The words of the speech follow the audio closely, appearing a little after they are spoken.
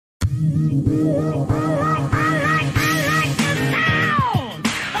What's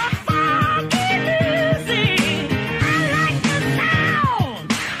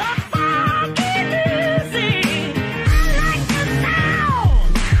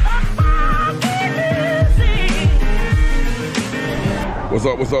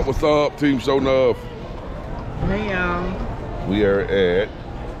up, what's up, what's up, Team Show Enough? Hey y'all. We are at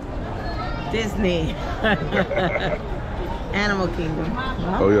Disney. Animal Kingdom.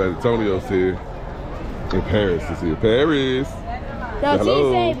 Oh yeah, Antonio's here. In Paris is here. Paris! No,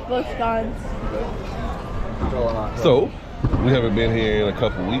 hello. she said Busch Gardens. So, we haven't been here in a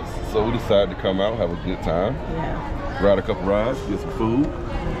couple weeks, so we decided to come out, have a good time. Yeah. Ride a couple rides, get some food,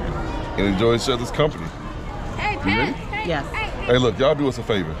 and enjoy each other's company. Hey, You ready? Yes. Hey look, y'all do us a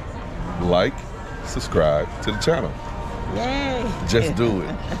favor. Like, subscribe to the channel. Yay. Just do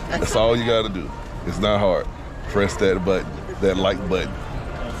it. That's all you gotta do. It's not hard. Press that button, that like button.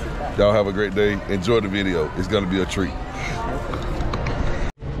 Y'all have a great day. Enjoy the video. It's gonna be a treat.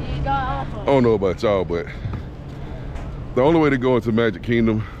 I don't know about y'all, but the only way to go into Magic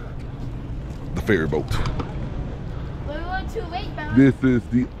Kingdom, the ferry boat. This is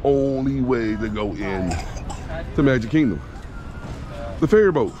the only way to go in to Magic Kingdom. The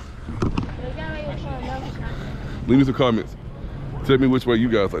ferry boat. Leave me some comments. Tell me which way you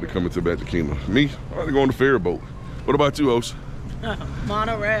guys like to come into Magic Kingdom. Me, I like to go on the ferry boat. What about you, Osh?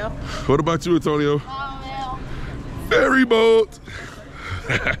 Monorail. What about you, Antonio? Monorail. Ferry boat.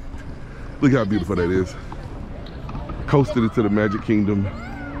 Look how beautiful that is. Coasted into the Magic Kingdom.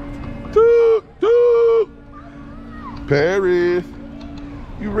 Toot, toot. Paris.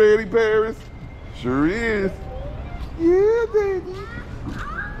 You ready, Paris? Sure is. Yeah, baby.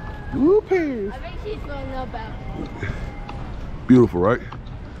 Ooh, Paris. I think she's going to know about. Beautiful, right?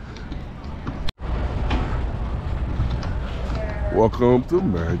 Welcome to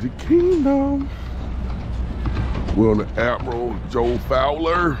Magic Kingdom. We're on the Admiral Joe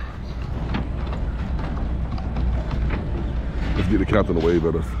Fowler. Let's get the captain to wave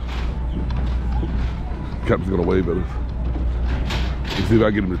at us. Captain's gonna wave at us. Let's see if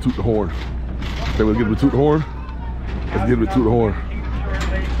I can get him to toot the horn. Okay, let's get him to toot the horn. Let's get him to toot the horn.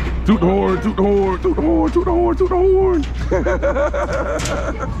 Toot the horn, toot the horn, toot the horn, toot the horn, toot the horn.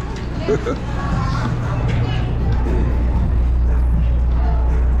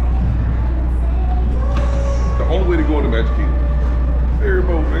 The only way to go into Magic Kingdom. Ferry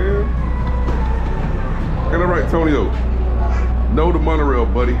boat, man. Ain't that right, Tonio? Know the monorail,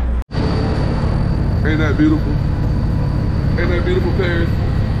 buddy. Ain't that beautiful? Ain't that beautiful, Paris?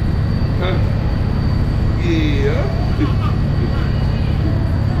 Huh? Yeah.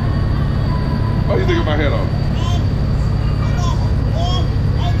 Oh, you taking my head off?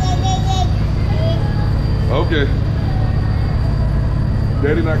 Okay.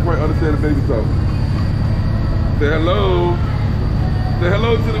 Daddy not quite understanding baby talk. Say hello. Say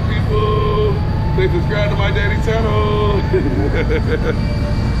hello to the people. Say subscribe to my daddy channel.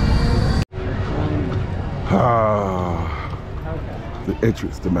 The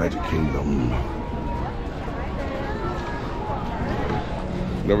entrance to Magic Kingdom.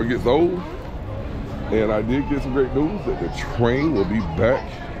 Never gets old. And I did get some great news that the train will be back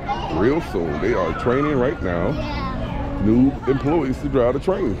real soon. They are training right now new employees to drive the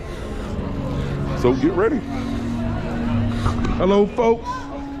train. So get ready. Hello, folks.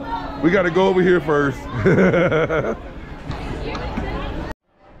 We got to go over here first.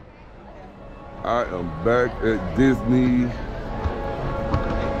 I am back at Disney.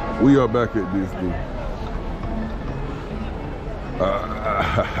 We are back at Disney.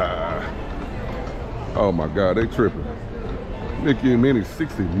 Oh my God, they tripping. Mickey and Minnie,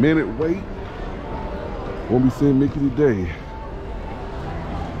 60-minute wait. Won't be seeing Mickey today.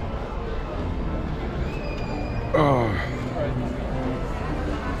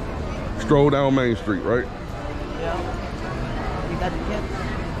 Stroll down Main Street, right? Yeah. You got the kids?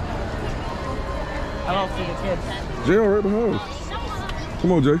 I don't see the kids. Jay right behind us.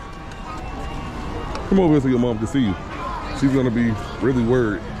 Come on, Jay. Come over here so your mom can see you. She's gonna be really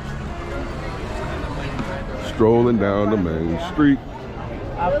worried. Strolling down the Main Street.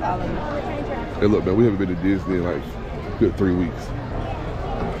 I'll follow you. Hey look, man, we haven't been to Disney in like a good 3 weeks.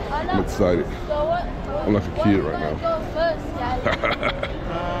 I'm excited. I'm like a kid right now.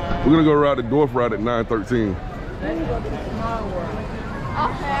 We're gonna go ride the Dwarf ride at 9:13. Let's go to Small World.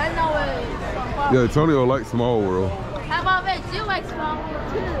 Okay, I know it is. Yeah, Antonio likes Small World. How about that? You like Small World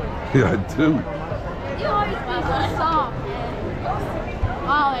too? Yeah, I do. You always be so soft, man.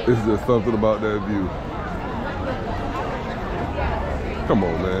 Always. It's just something about that view. Come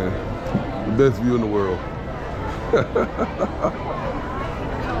on, man. The best view in the world.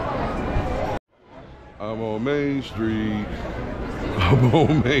 I'm on Main Street. I'm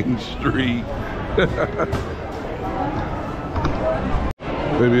on Main Street.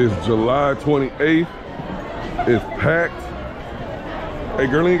 Maybe it's July 28th. It's packed. Hey,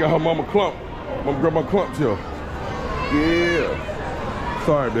 Girlie got her mama clump. Mama grab my clump here. Yeah.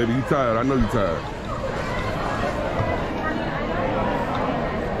 Sorry, baby, you tired. I know you tired.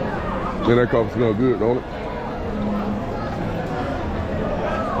 Man, that coffee smells good, don't it?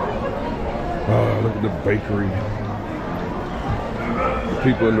 Oh, look at the bakery. The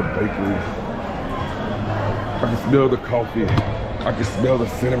people in the bakery. I can smell the coffee. I can smell the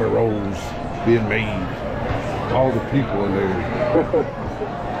cinnamon rolls being made. All the people in there.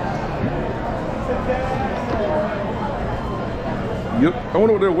 Yep, I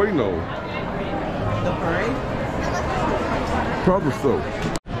wonder what they're waiting on. The parade? Probably so.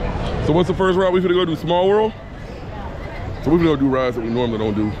 So what's the first ride? We finna go do Small World? So we finna go do rides that we normally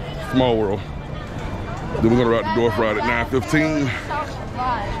don't do. Small World. Then we're gonna ride the Dwarf ride at 9:15.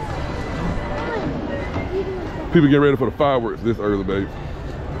 People get ready for the fireworks this early, babe.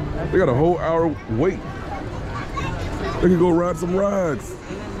 They got a whole hour wait. They can go ride some rides.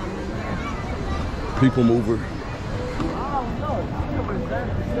 People mover.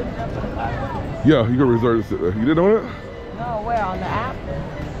 Yeah, you can reserve to sit there. You didn't know that? No, where? On the app?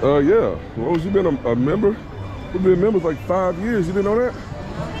 Yeah. As long as you've been a member. We've been members like 5 years. You didn't know that?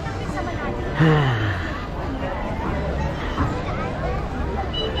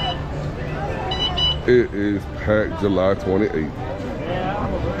 It is packed July 28th.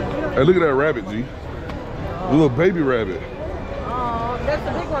 Hey, look at that rabbit, G. A little baby rabbit. Oh, that's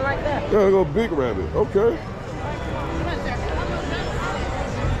the big one like that. Yeah, a little big rabbit. Okay.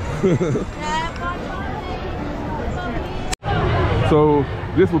 So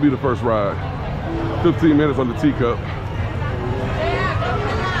this will be the first ride. 15 minutes on the teacup.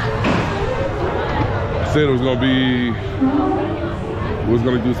 Said it was gonna be, we was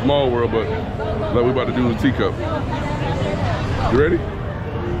gonna do Small World, but like we're about to do the teacup. You ready?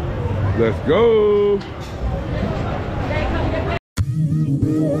 Let's go.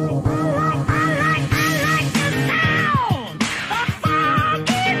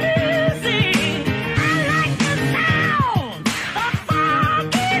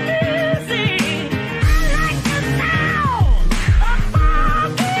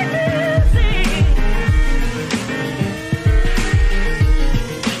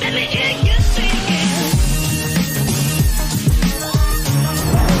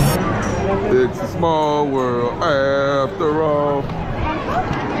 It's a small world after all.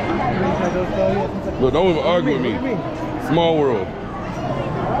 Look, don't even argue with me. Small World.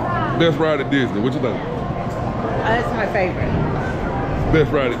 Best ride at Disney. What you think? That's my favorite.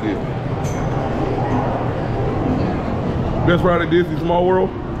 Best ride at Disney. Best ride at Disney, Small World?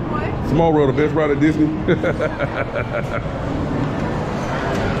 What? Small World, the best ride at Disney?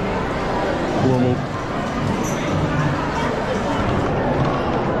 Normal.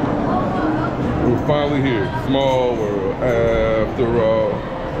 We're finally here. Small World after all.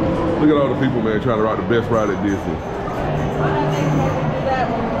 Look at all the people, man, trying to ride the best ride at Disney. That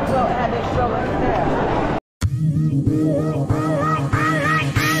one, so had this show right there.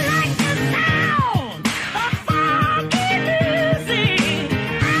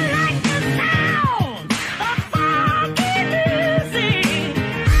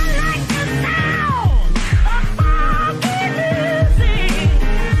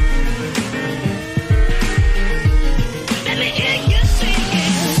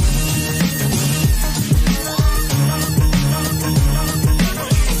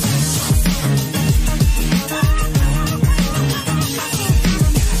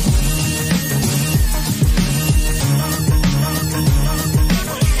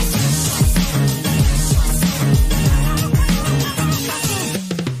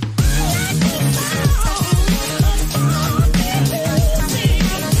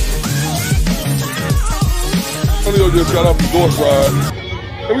 Just got off the Dwarf ride.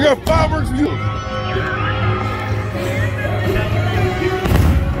 And we got fireworks for you.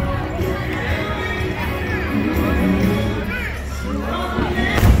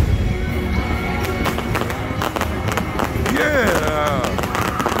 Yeah.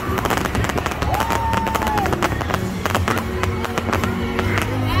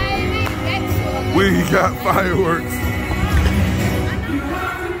 We got fireworks.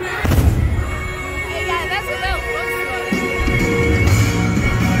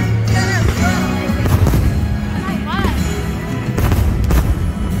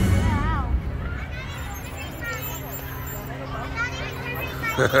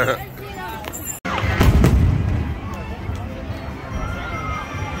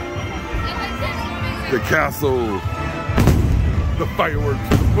 The castle. The fireworks.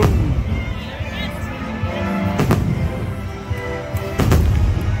 The boom.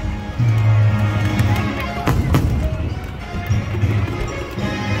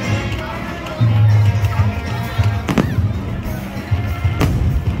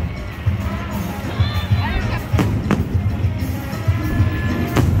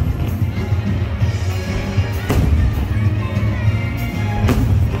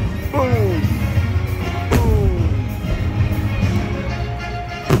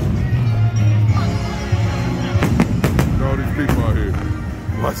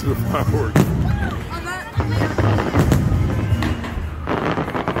 Watching the fireworks.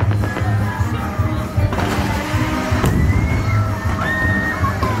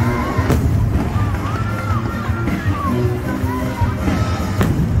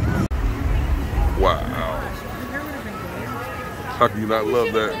 Wow. How can you not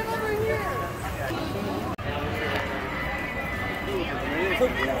love that?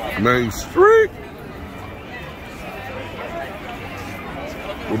 Main Street.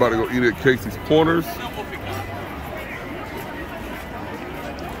 We're about to go eat at Casey's Corners.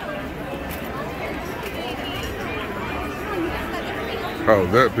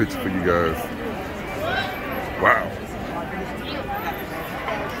 How's that picture for you guys? Wow.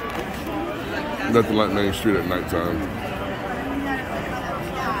 Nothing like Main Street at nighttime.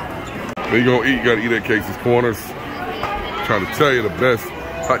 When you gonna eat, you gotta eat at Casey's Corners. I'm trying to tell you the best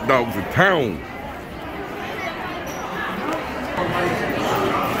hot dogs in town.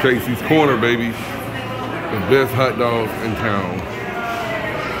 Casey's Corner, baby. The best hot dogs in town.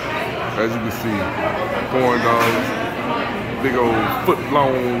 As you can see, corn dogs, big old foot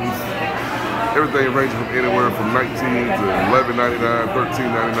longs. Everything ranges from anywhere from $19 to $11.99,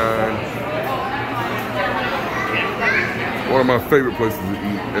 $13.99. One of my favorite places to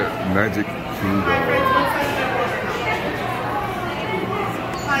eat at Magic Kingdom.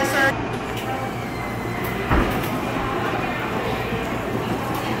 Hi, sir.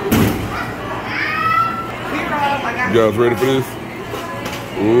 You guys ready for this?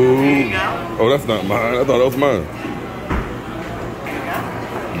 Ooh. Oh, that's not mine. I thought that was mine.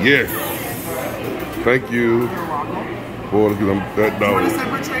 Yes. Thank you. Boy, look at them, that dog. You want a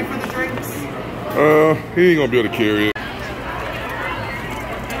separate tray for the drinks? He ain't gonna be able to carry it.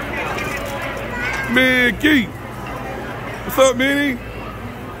 Mickey! What's up, Minnie?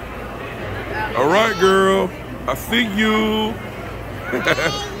 All right, girl. I see you.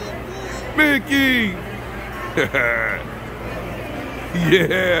 Mickey!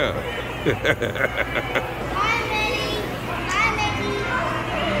 Yeah.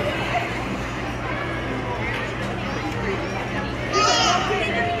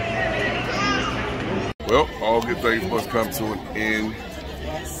 Well, all good things must come to an end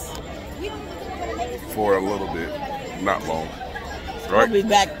for a little bit, not long. Right?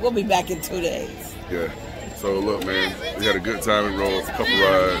 We'll be back in 2 days. Yeah. So look, man, we had a good time in Rhodes, a couple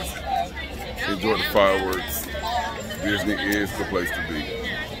rides, enjoyed the fireworks. Disney is the place to be.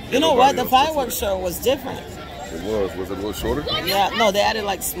 You know what? The fireworks show was different. It was. Was it a little shorter? Yeah. No, they added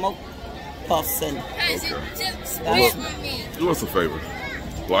like smoke puffs and. Okay. Well, do us a favor.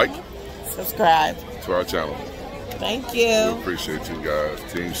 Like, subscribe to our channel. Thank We you. appreciate you guys.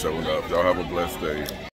 Team showing up. Y'all have a blessed day.